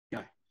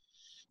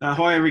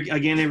Hi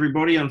again,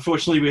 everybody.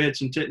 Unfortunately, we had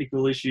some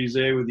technical issues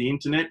there with the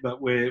internet, but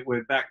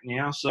we're back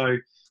now. So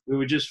we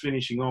were just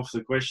finishing off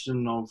the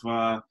question of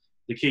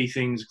the key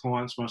things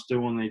clients must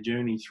do on their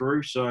journey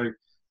through. So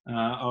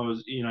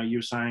you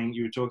were saying,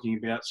 you were talking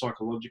about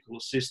psychological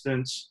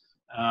assistance,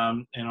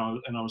 and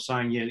I was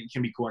saying, yeah, it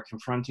can be quite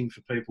confronting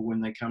for people when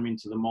they come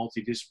into the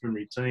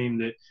multidisciplinary team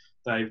that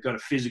they've got a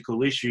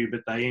physical issue, but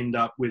they end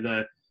up with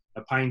a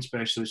pain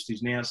specialist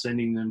who's now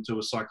sending them to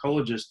a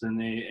psychologist, and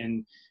they're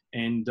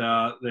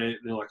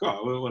like,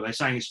 oh, well, are they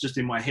saying it's just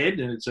in my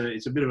head? And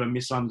it's a bit of a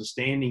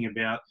misunderstanding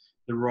about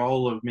the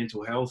role of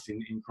mental health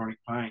in chronic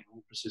pain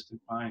or persistent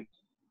pain.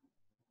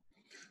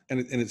 And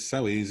it's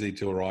so easy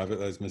to arrive at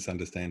those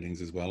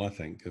misunderstandings as well. I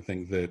think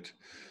that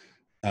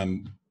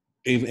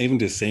even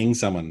just seeing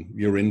someone,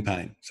 you're in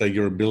pain, so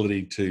your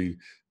ability to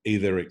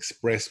either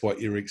express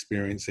what you're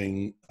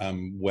experiencing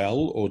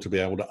well, or to be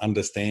able to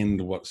understand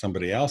what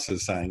somebody else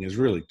is saying is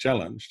really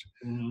challenged.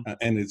 Mm-hmm.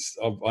 And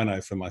I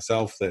know for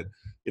myself that,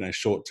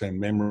 short-term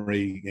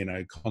memory,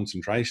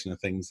 concentration are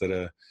things that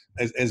are,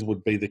 as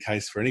would be the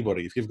case for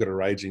anybody. If you've got a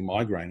raging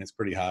migraine, it's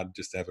pretty hard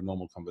just to have a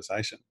normal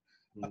conversation.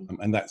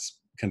 Mm-hmm. And that's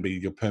can be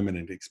your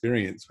permanent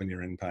experience when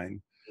you're in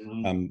pain.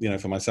 Mm-hmm.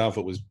 For myself,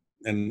 it was,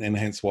 and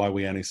hence why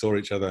we only saw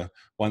each other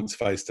once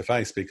face to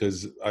face,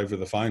 because over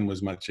the phone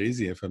was much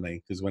easier for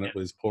me, because when it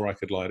was poor, I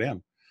could lie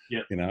down.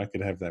 Yeah. I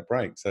could have that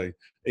break. So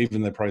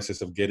even the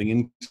process of getting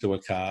into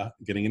a car,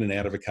 getting in and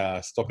out of a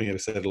car, stopping at a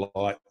set of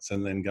lights,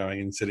 and then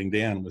going and sitting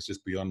down was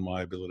just beyond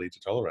my ability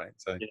to tolerate.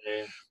 So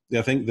yeah,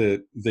 I think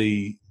that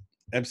the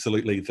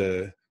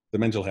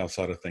mental health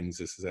side of things,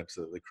 this is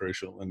absolutely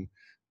crucial. And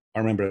I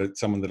remember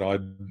someone that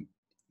I'd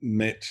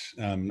met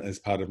as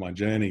part of my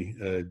journey,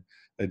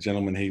 a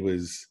gentleman. He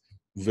was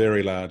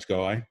very large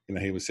guy.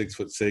 He was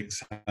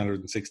 6'6",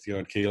 160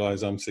 odd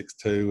kilos. I'm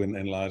 6'2",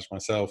 and large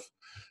myself.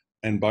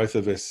 And both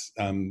of us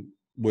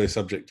were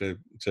subject to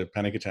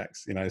panic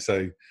attacks.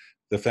 So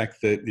the fact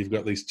that you've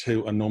got these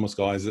two enormous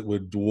guys that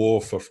would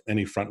dwarf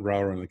any front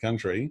rower in the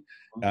country,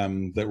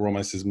 that were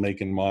almost as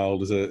meek and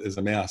mild as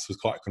a mouse, was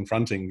quite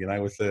confronting.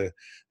 With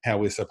how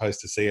we're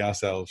supposed to see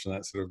ourselves and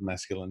that sort of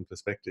masculine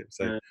perspective.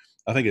 So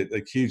I think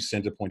a huge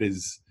centre point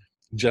is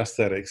just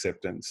that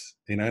acceptance,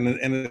 and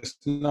it's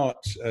not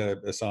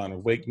a sign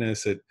of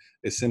weakness. It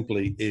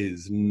simply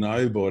is.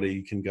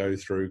 Nobody can go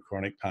through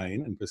chronic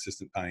pain and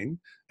persistent pain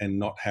and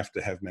not have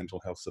to have mental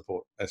health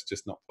support. That's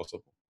just not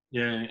possible.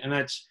 Yeah, and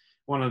that's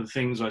one of the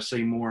things I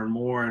see more and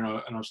more, and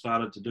I've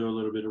started to do a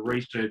little bit of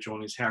research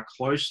on, is how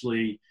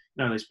closely,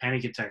 these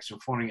panic attacks,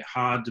 and finding it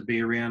hard to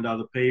be around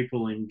other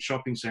people in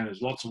shopping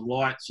centres, lots of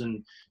lights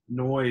and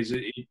noise.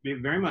 It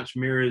very much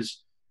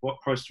mirrors what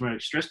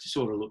post-traumatic stress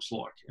disorder looks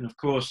like. And of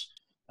course,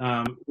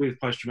 with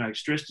post-traumatic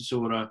stress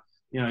disorder,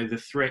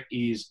 the threat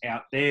is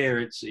out there.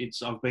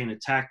 It's I've been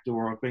attacked,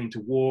 or I've been to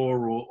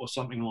war, or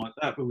something like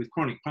that. But with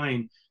chronic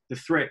pain, the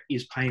threat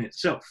is pain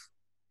itself.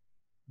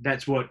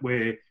 That's what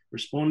we're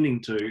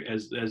responding to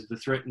as the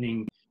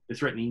threatening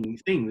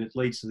thing that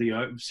leads to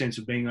the sense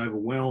of being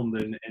overwhelmed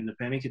and the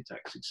panic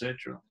attacks,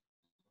 etc.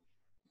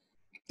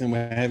 And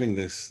we're having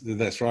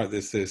that's right,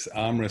 this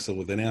arm wrestle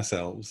within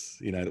ourselves,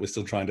 that we're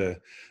still trying to,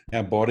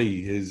 our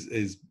body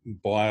is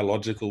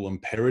biological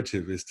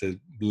imperative is to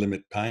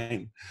limit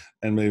pain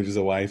and move us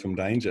away from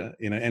danger,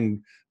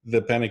 and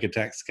the panic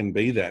attacks can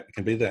be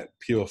that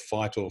pure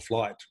fight or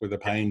flight, where the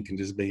pain can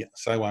just be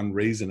so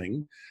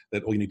unreasoning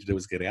that all you need to do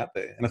is get out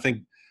there. And I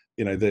think,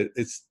 that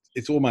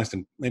it's almost,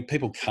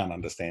 people can't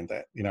understand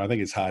that. I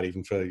think it's hard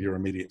even for your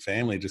immediate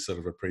family to sort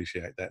of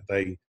appreciate that.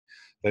 They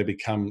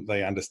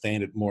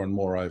understand it more and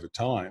more over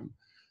time.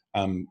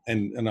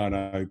 And I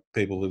know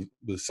people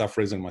with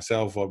sufferers, and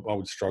myself, I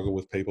would struggle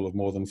with people of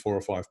more than 4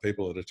 or 5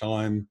 people at a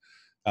time.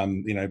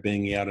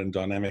 Being out in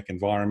dynamic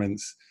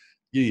environments,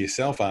 you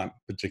yourself aren't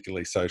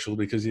particularly social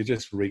because you're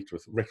just wrecked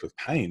with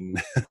pain.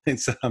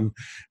 It's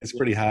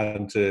pretty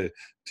hard to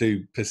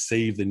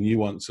perceive the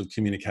nuance of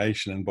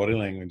communication and body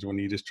language when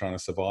you're just trying to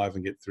survive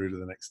and get through to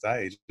the next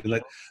stage.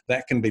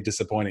 That can be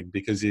disappointing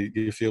because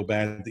you feel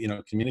bad that you're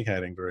not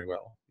communicating very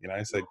well.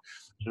 So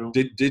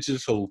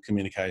digital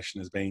communication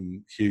has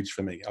been huge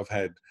for me. I've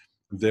had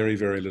very,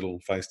 very little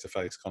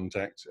face-to-face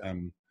contact.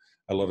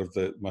 A lot of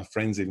my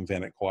friends even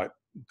found it quite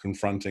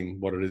confronting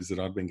what it is that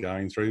I've been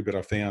going through, but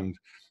I found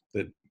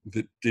that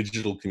the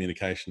digital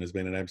communication has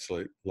been an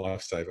absolute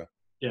lifesaver.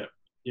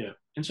 Yeah.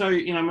 And so,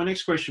 my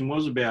next question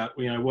was about,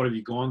 what have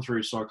you gone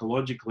through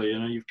psychologically?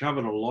 You've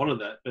covered a lot of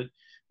that, but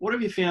what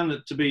have you found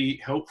that to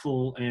be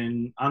helpful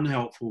and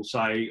unhelpful,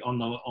 say,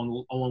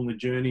 along the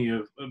journey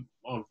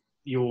of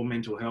your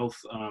mental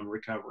health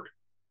recovery?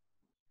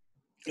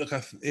 Look,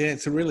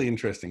 it's a really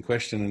interesting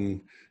question,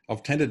 and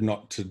I've tended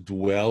not to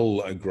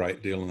dwell a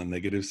great deal on the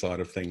negative side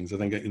of things. I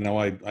think,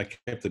 I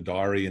kept a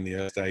diary in the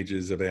early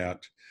stages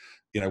about,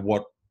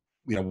 what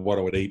I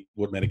would eat,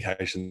 what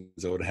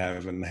medications I would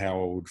have, and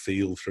how I would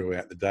feel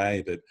throughout the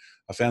day. But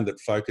I found that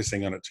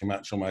focusing on it too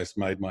much almost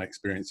made my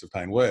experience of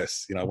pain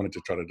worse. I wanted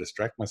to try to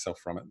distract myself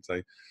from it. So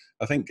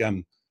I think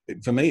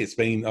for me,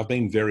 I've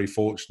been very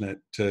fortunate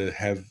to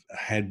have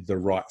had the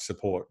right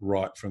support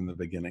right from the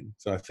beginning.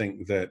 So I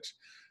think that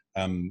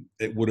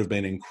it would have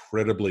been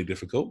incredibly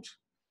difficult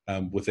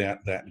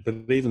without that. But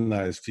even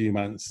those few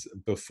months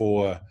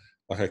before,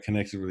 like, I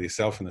connected with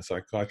yourself and the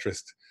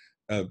psychiatrist,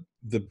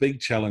 the big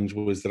challenge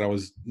was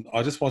that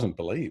I just wasn't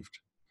believed.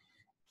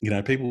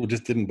 People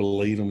just didn't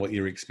believe in what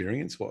your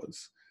experience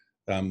was.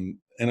 And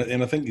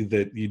I think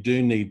that you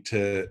do need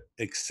to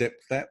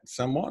accept that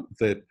somewhat,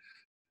 that,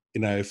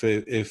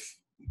 if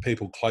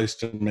people close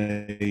to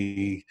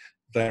me,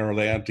 they're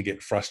allowed to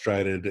get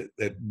frustrated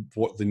at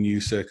what the new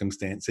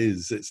circumstance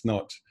is. It's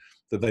not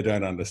that they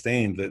don't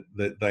understand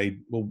that they,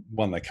 well,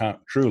 one, they can't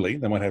truly,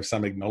 they might have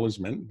some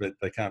acknowledgement, but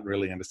they can't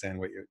really understand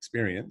what you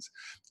experience.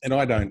 And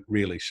I don't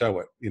really show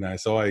it,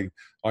 so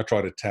I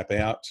try to tap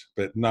out,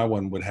 but no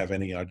one would have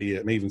any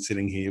idea. I'm even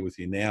sitting here with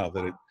you now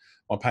that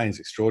my pain's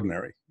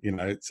extraordinary.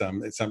 It's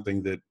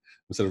something that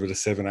I'm sort of at a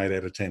 7, 8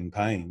 out of 10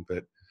 pain,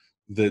 but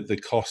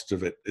the cost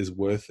of it is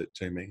worth it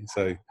to me.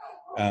 So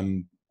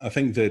I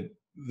think that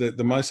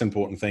the most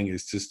important thing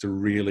is just to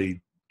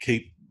really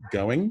keep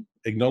going,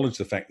 acknowledge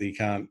the fact that you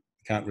can't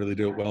really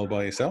do it well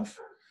by yourself.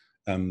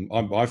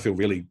 I feel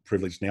really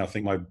privileged now. I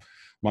think my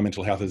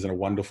mental health is in a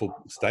wonderful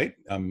state.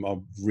 I'm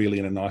really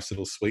in a nice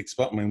little sweet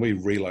spot. I mean, we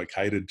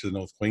relocated to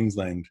North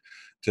Queensland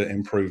to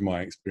improve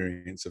my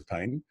experience of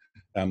pain.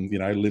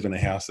 Live in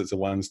a house that's a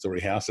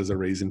 1-story house. There's a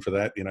reason for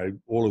that.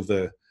 All of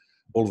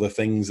the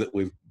things that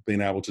we've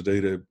been able to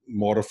do to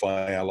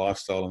modify our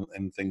lifestyle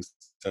and things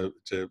to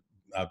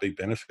be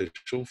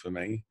beneficial for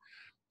me.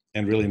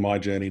 And really my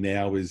journey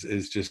now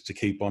is just to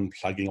keep on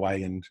plugging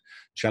away and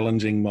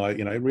challenging my,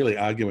 really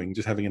arguing,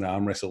 just having an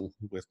arm wrestle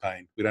with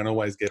pain. We don't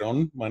always get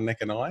on, my neck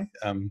and I,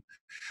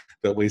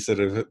 but we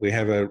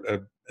have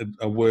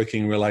a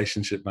working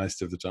relationship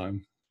most of the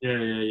time.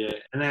 Yeah.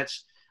 And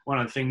that's one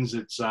of the things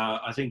that's,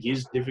 I think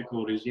is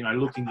difficult is,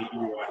 looking at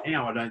you right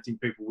now, I don't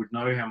think people would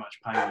know how much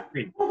pain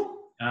you're in.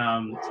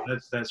 So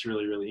that's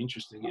really, really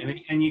interesting.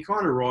 And you're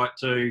kind of right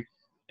too.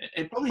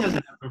 It probably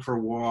hasn't happened for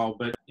a while,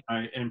 but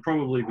and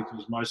probably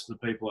because most of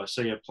the people I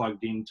see are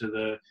plugged into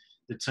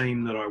the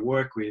team that I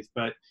work with.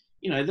 But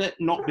that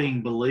not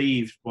being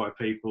believed by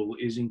people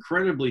is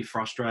incredibly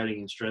frustrating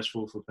and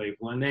stressful for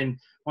people. And then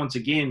once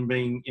again,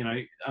 being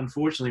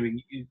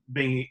unfortunately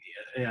being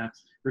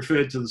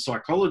referred to the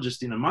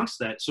psychologist in amongst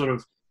that sort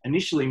of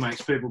initially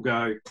makes people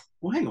go,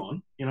 well, hang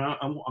on,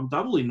 I'm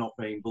doubly not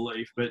being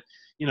believed. But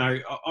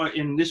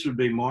and this would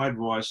be my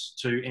advice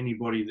to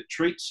anybody that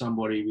treats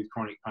somebody with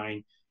chronic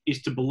pain,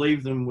 is to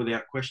believe them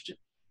without question.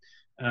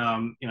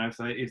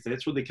 If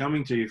that's what they're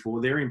coming to you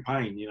for, they're in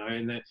pain,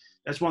 and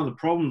that's one of the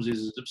problems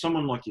is that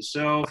someone like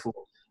yourself or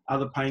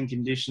other pain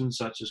conditions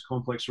such as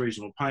complex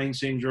regional pain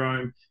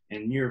syndrome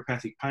and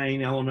neuropathic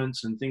pain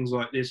elements and things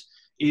like this,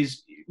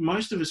 is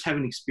most of us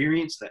haven't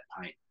experienced that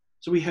pain.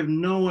 So we have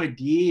no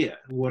idea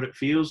what it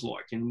feels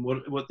like and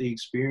what the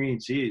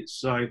experience is.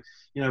 So,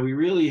 we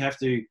really have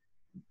to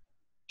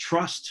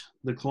trust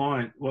the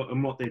client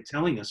and what they're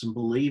telling us and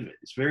believe it.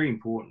 It's very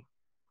important.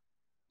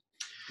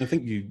 I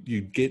think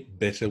you get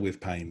better with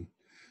pain.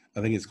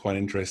 I think it's quite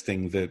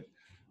interesting that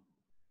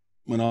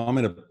when I'm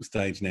at a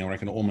stage now where I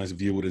can almost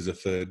view it as a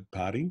third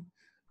party,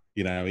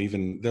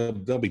 even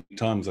there'll be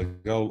times like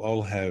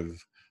I'll have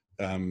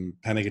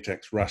panic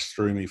attacks rush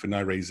through me for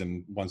no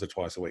reason once or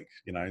twice a week,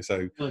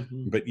 so,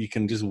 but you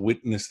can just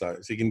witness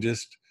those. You can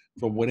just,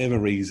 for whatever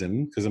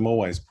reason, because I'm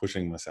always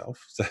pushing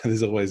myself, so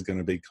there's always going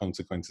to be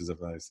consequences of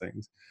those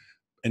things.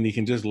 And you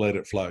can just let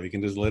it flow. You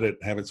can just let it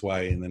have its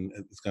way, and then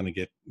it's going to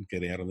get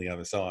out on the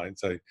other side.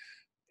 So,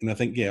 and I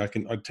think, I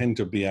tend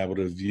to be able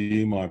to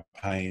view my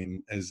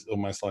pain as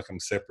almost like I'm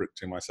separate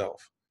to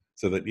myself.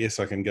 So that, yes,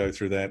 I can go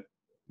through that.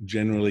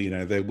 Generally,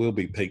 there will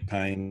be peak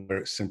pain where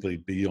it's simply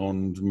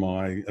beyond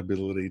my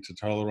ability to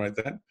tolerate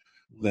that.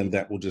 Then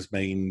that will just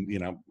mean,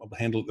 I'll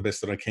handle it the best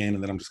that I can,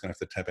 and then I'm just going to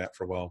have to tap out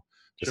for a while.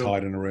 Just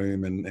hide in a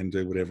room and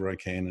do whatever I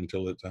can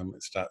until it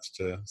starts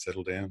to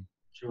settle down.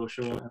 Sure.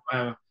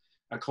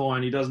 A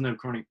client, he doesn't have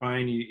chronic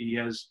pain, he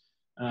has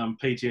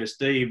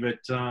PTSD, but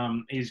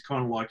he's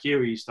kind of like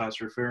you. He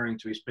starts referring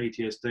to his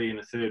PTSD in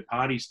a third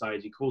party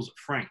stage. He calls it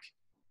Frank.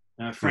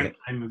 Frank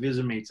came and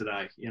visited me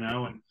today, and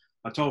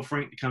I told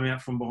Frank to come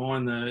out from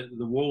behind the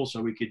wall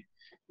so we could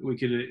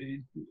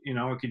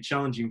I could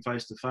challenge him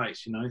face to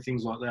face,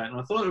 things like that. And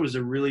I thought it was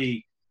a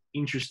really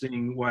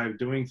interesting way of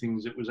doing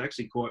things. It was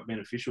actually quite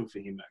beneficial for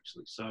him,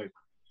 actually. So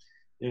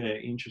yeah,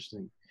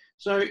 interesting.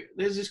 So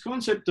there's this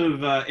concept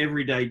of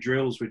everyday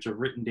drills, which I've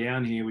written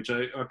down here, which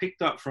I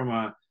picked up from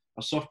a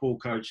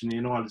softball coach in the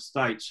United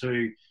States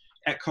who,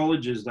 at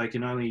colleges, they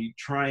can only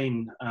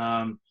train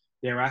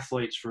their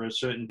athletes for a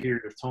certain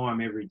period of time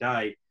every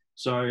day.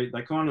 So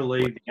they kind of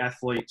leave the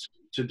athletes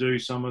to do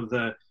some of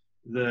the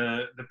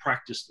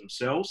practice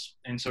themselves.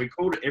 And so he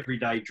called it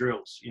everyday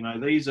drills.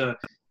 These are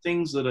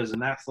things that as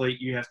an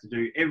athlete you have to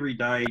do every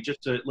day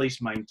just to at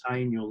least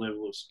maintain your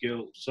level of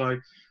skill. So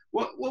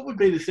what would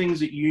be the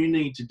things that you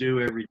need to do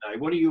every day?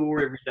 What are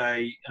your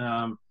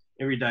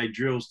everyday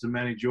drills to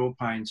manage your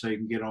pain so you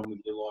can get on with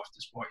your life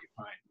despite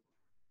your pain?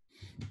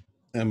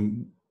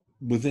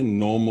 Within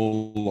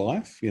normal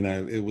life,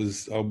 I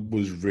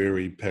was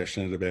very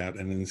passionate about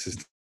and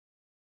insistent,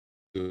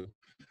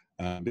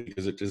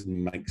 because it just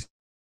makes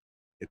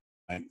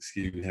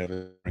you have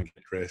a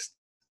rest,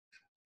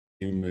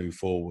 you move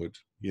forward,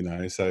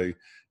 so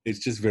it's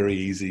just very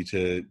easy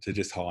to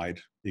just hide.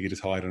 You could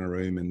just hide in a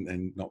room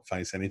and not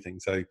face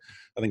anything. So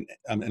I think,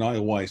 and I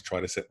always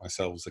try to set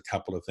myself a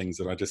couple of things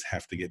that I just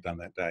have to get done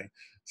that day.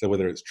 So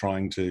whether it's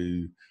trying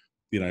to,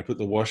 put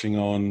the washing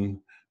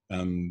on,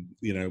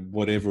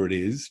 whatever it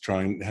is,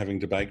 having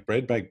to bake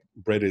bread. Bake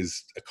bread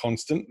is a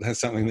constant.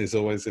 That's something that's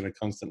always going to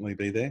constantly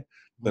be there.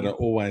 But I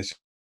always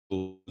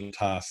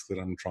tasks that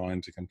I'm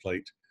trying to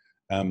complete.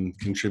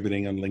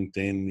 Contributing on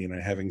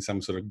LinkedIn, having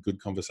some sort of good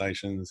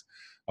conversations.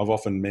 I've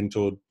often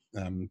mentored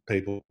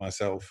people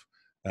myself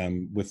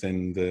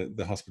within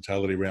the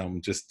hospitality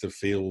realm, just to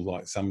feel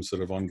like some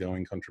sort of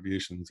ongoing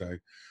contribution. So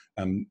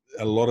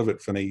a lot of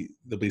it for me,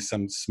 there'll be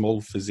some small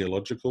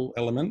physiological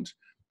element,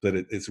 but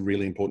it's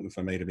really important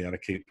for me to be able to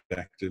keep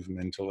active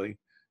mentally.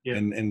 Yeah.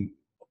 And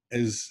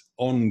as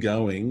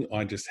ongoing,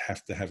 I just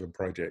have to have a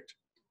project.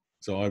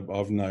 So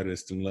I've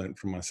noticed and learned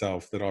from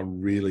myself that I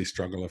really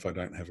struggle if I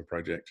don't have a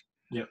project.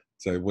 Yep.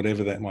 So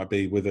whatever that might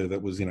be, whether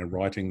that was,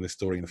 writing the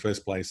story in the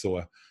first place,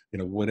 or,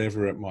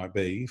 whatever it might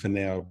be, for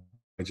now, a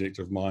project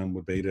of mine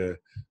would be to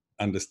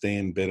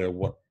understand better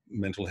what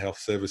mental health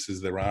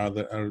services there are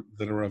that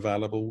are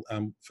available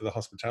for the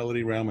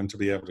hospitality realm, and to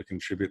be able to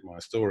contribute my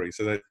story.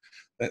 So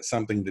that's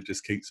something that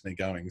just keeps me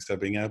going. So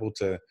being able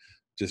to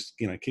just,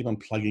 keep on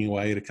plugging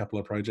away at a couple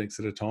of projects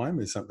at a time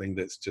is something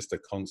that's just a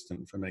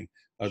constant for me.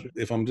 Sure.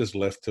 If I'm just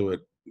left to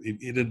it,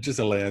 it just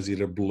allows you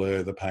to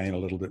blur the pain a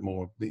little bit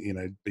more, be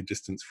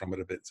distanced from it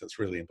a bit. So it's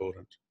really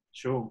important.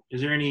 Sure.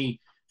 Is there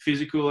any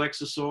physical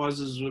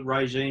exercises,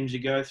 regimes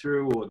you go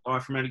through, or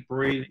diaphragmatic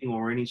breathing,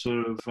 or any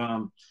sort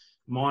of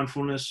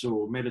mindfulness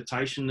or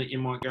meditation that you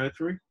might go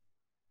through?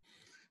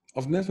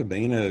 I've never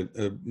been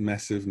a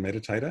massive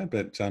meditator,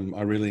 but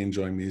I really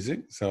enjoy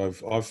music. So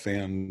I've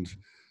found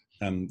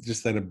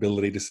just that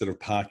ability to sort of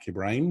park your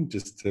brain,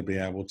 just to be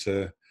able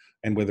to,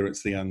 and whether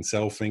it's the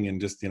unselfing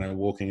and just,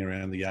 walking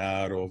around the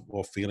yard,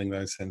 or feeling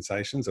those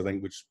sensations, I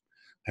think, which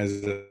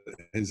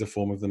is a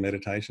form of the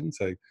meditation.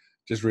 So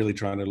just really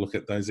trying to look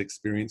at those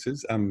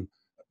experiences.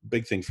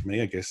 Big thing for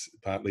me, I guess,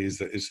 partly is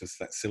that it's just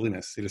that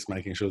silliness. You're just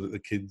making sure that the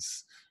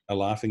kids are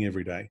laughing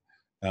every day,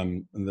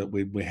 and that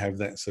we have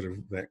that sort of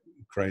that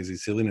crazy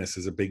silliness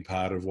is a big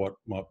part of what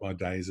my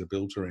days are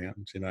built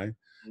around.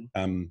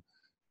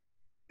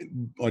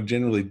 I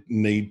generally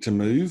need to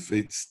move.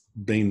 It's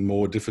been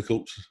more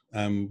difficult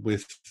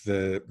with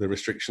the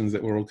restrictions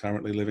that we're all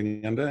currently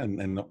living under,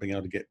 and not being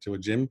able to get to a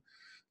gym.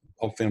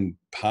 I've found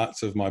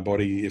parts of my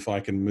body, if I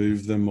can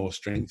move them or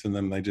strengthen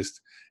them, they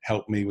just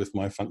help me with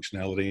my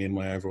functionality and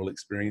my overall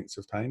experience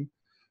of pain.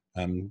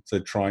 So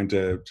trying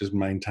to just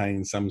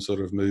maintain some sort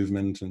of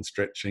movement and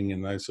stretching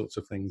and those sorts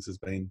of things has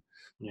been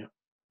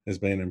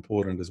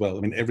important as well.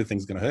 I mean,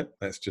 everything's going to hurt.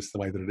 That's just the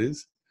way that it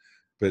is.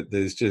 But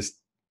there's just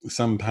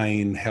some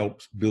pain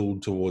helps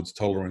build towards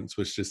tolerance,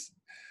 which just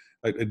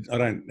I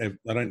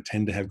don't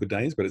tend to have good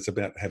days, but it's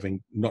about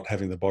not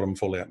having the bottom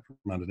fall out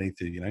from underneath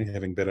you.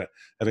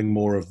 Having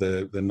more of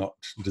the not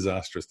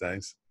disastrous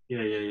days.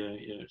 Yeah.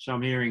 So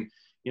I'm hearing,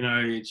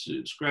 it's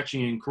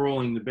scratching and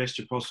crawling the best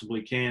you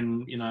possibly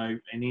can.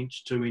 An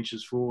inch, 2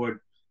 inches forward,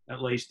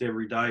 at least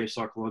every day,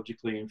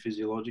 psychologically and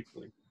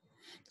physiologically.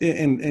 Yeah,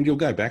 and you'll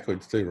go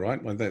backwards too,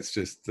 right? Well, that's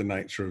just the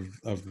nature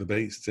of the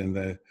beast,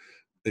 and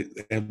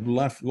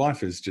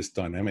life is just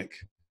dynamic.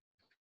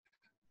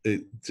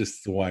 It's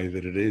just the way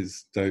that it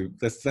is. So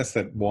that's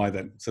why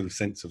that sort of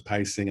sense of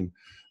pacing, and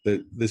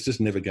that there's just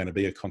never going to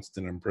be a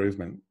constant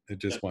improvement. It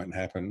just won't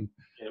happen.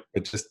 Yep.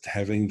 But just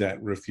having that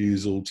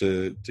refusal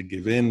to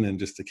give in, and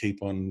just to keep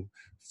on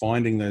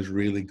finding those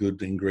really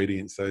good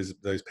ingredients,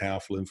 those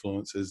powerful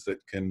influences that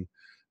can.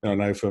 I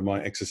know for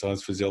my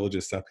exercise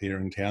physiologist up here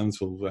in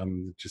Townsville,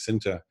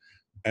 Jacinta,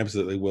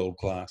 absolutely world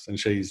class, and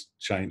she's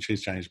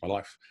changed my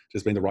life.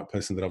 Just been the right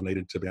person that I've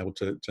needed to be able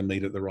to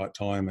meet at the right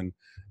time,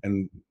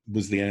 and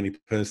was the only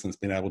person that's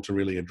been able to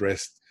really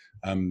address,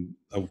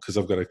 because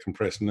I've got a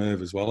compressed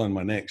nerve as well in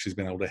my neck. She's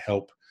been able to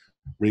help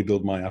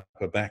rebuild my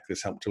upper back.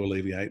 That's helped to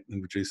alleviate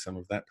and reduce some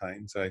of that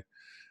pain. So,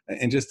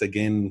 and just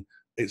again,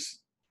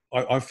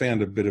 I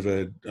found a bit of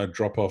a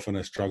drop off and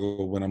a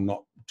struggle when I'm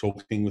not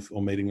talking with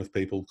or meeting with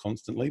people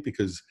constantly,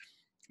 because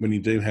when you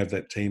do have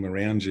that team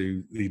around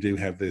you, you do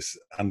have this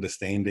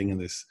understanding and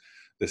this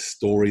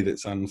story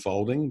that's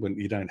unfolding. When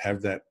you don't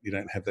have that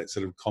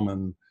sort of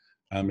common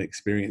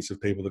experience of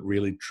people that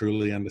really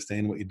truly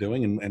understand what you're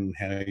doing and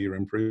how you're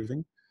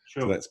improving.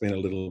 Sure. So that's been a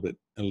little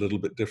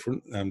bit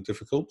different,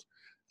 difficult.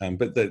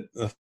 But that,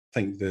 I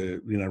think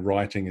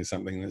writing is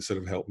something that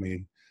sort of helped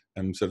me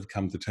sort of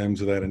come to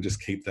terms with that and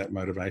just keep that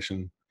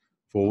motivation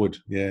forward.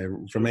 Yeah,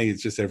 for me,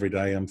 it's just every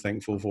day I'm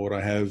thankful for what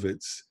I have.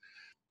 It's,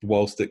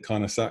 whilst it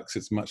kind of sucks,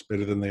 it's much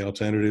better than the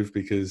alternative,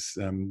 because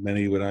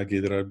many would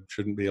argue that I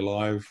shouldn't be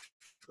alive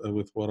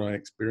with what I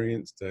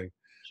experienced. So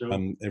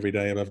Sure. Every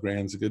day above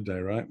ground's a good day,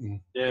 right?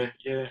 Yeah,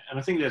 yeah. And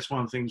I think that's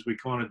one of the things we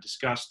kind of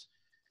discussed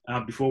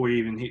before we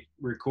even hit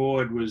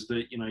record was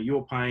that,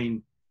 your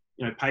pain,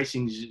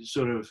 pacing is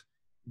sort of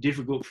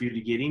difficult for you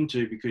to get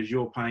into because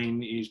your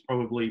pain is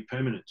probably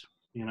permanent,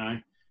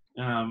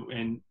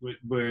 and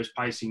whereas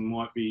pacing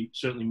might be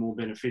certainly more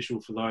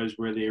beneficial for those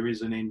where there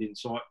is an end in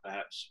sight,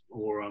 perhaps,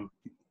 or,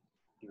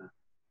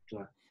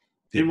 so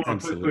Yeah,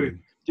 absolutely.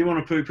 Do you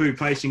want to poo-poo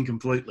pacing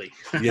completely?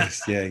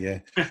 Yes, yeah.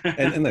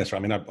 And that's right.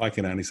 I mean, I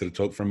can only sort of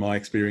talk from my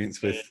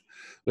experience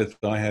with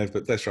I have,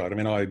 but that's right. I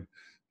mean,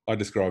 I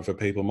describe for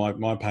people,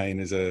 my pain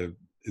is a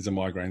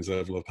migraine's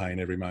level of pain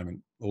every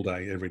moment, all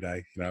day, every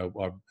day.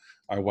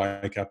 I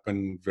wake up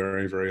in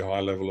very, very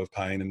high level of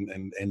pain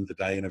and end the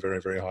day in a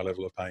very, very high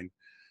level of pain.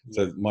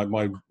 Yeah.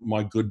 So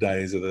my good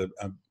days are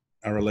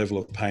a level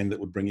of pain that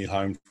would bring you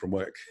home from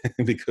work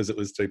because it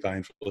was too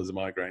painful as a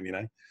migraine,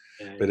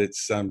 Yeah. But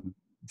it's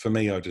for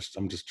me, I'm just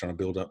trying to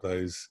build up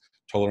those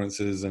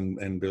tolerances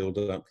and build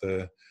up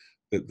the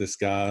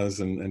scars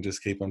and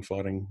just keep on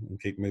fighting and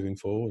keep moving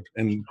forward.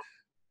 And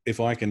if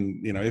I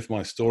can, if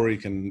my story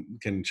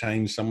can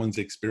change someone's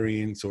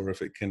experience, or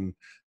if it can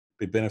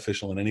be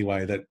beneficial in any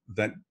way,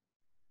 that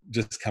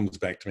just comes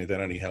back to me.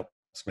 That only helps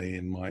me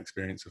in my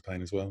experience of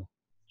pain as well.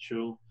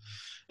 Sure.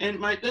 And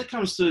mate, that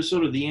comes to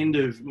sort of the end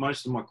of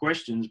most of my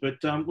questions, but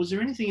was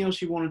there anything else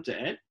you wanted to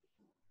add?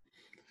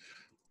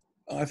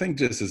 I think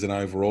just as an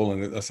overall,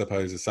 and I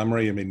suppose a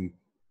summary, I mean,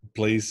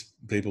 please,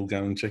 people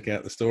go and check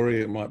out the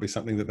story. It might be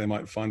something that they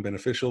might find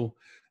beneficial.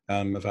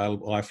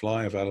 Available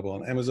iFly, available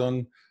on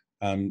Amazon.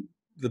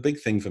 The big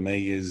thing for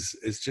me is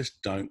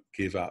just don't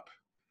give up.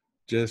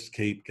 Just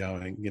keep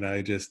going.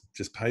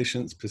 Just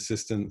patience,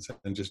 persistence,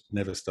 and just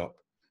never stop.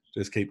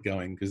 Just keep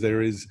going, because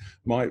there is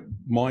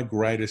my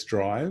greatest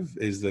drive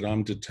is that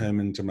I'm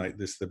determined to make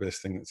this the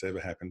best thing that's ever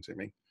happened to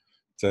me.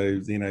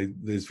 So,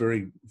 there's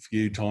very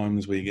few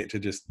times where you get to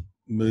just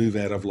move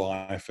out of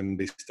life and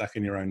be stuck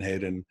in your own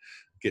head and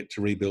get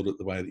to rebuild it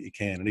the way that you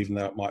can. And even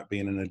though it might be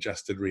in an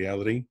adjusted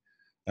reality,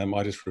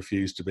 I just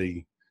refuse to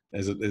be,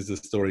 as the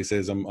story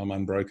says, I'm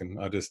unbroken.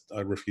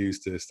 I refuse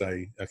to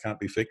stay. I can't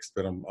be fixed,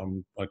 but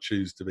I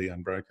choose to be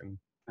unbroken.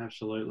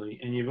 Absolutely.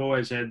 And you've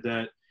always had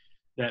that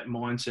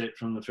mindset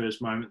from the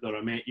first moment that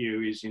I met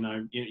you is, you're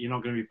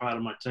not going to be part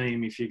of my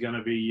team if you're going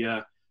to be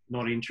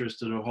not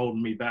interested or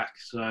holding me back.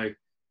 So,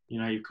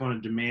 you've kind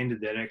of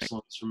demanded that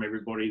excellence from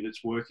everybody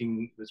that's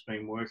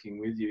been working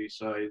with you.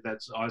 So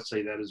I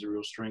see that as a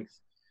real strength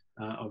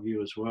of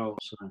you as well.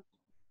 So I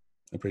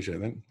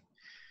appreciate that.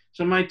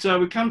 So, mate,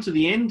 we come to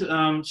the end.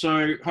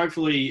 So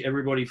hopefully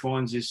everybody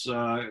finds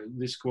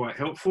this quite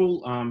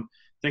helpful.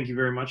 Thank you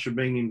very much for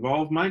being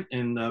involved, mate,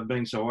 and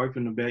being so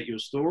open about your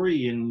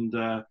story. And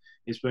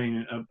it's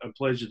been a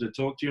pleasure to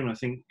talk to you. And I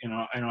think, and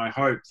I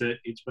hope that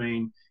it's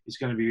going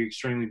to be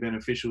extremely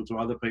beneficial to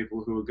other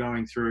people who are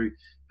going through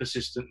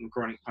persistent and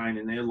chronic pain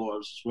in their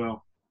lives as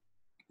well.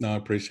 No, I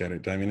appreciate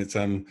it, Damien.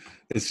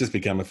 It's just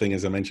become a thing,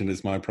 as I mentioned,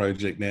 it's my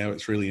project now.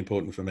 It's really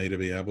important for me to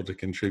be able to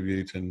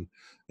contribute, and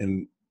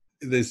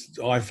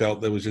I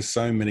felt there was just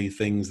so many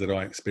things that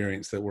I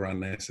experienced that were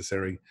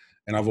unnecessary.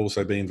 And I've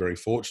also been very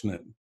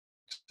fortunate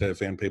to have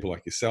found people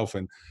like yourself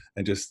and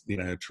just,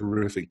 a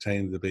terrific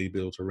team to be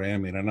built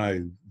around me. And I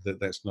know that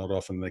that's not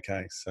often the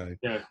case. So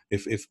yeah.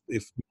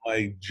 If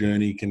my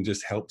journey can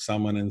just help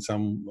someone in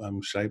some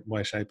shape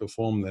or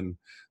form, then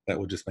that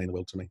would just mean the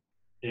world to me.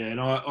 Yeah,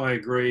 and I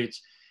agree.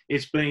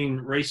 It's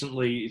been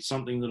recently, it's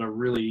something that I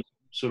really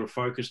sort of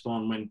focused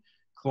on when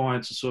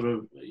clients are sort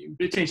of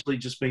potentially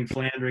just been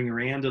floundering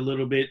around a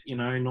little bit,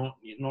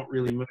 not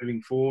really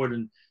moving forward,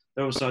 and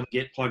they all of a sudden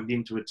get plugged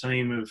into a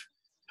team of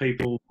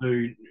people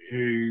who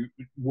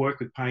work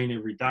with pain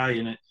every day,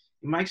 and it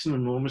makes an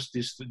enormous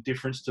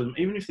difference to them.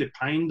 Even if their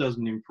pain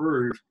doesn't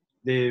improve,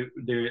 they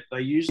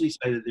usually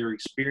say that their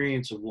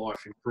experience of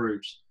life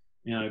improves.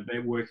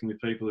 They're working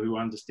with people who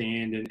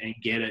understand and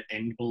get it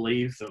and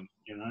believe them.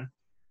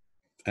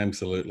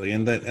 Absolutely,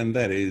 and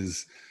that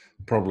is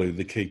probably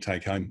the key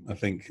take home, I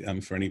think,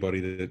 for anybody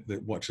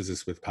that watches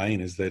this with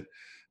pain, is that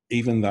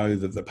even though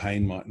the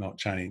pain might not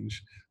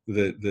change,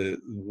 the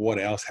what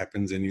else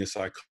happens in your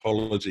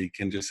psychology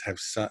can just have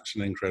such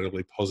an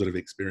incredibly positive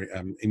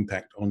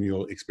impact on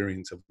your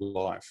experience of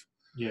life.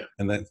 Yeah,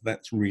 and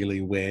that's really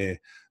where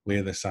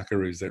the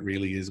sucker is. That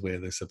really is where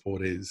the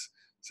support is.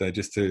 So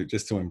just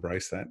to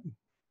embrace that.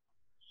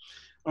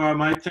 All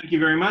right, mate. Thank you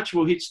very much.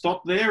 We'll hit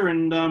stop there,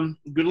 and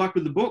good luck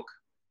with the book.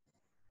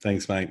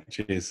 Thanks, mate.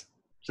 Cheers.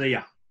 See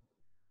ya.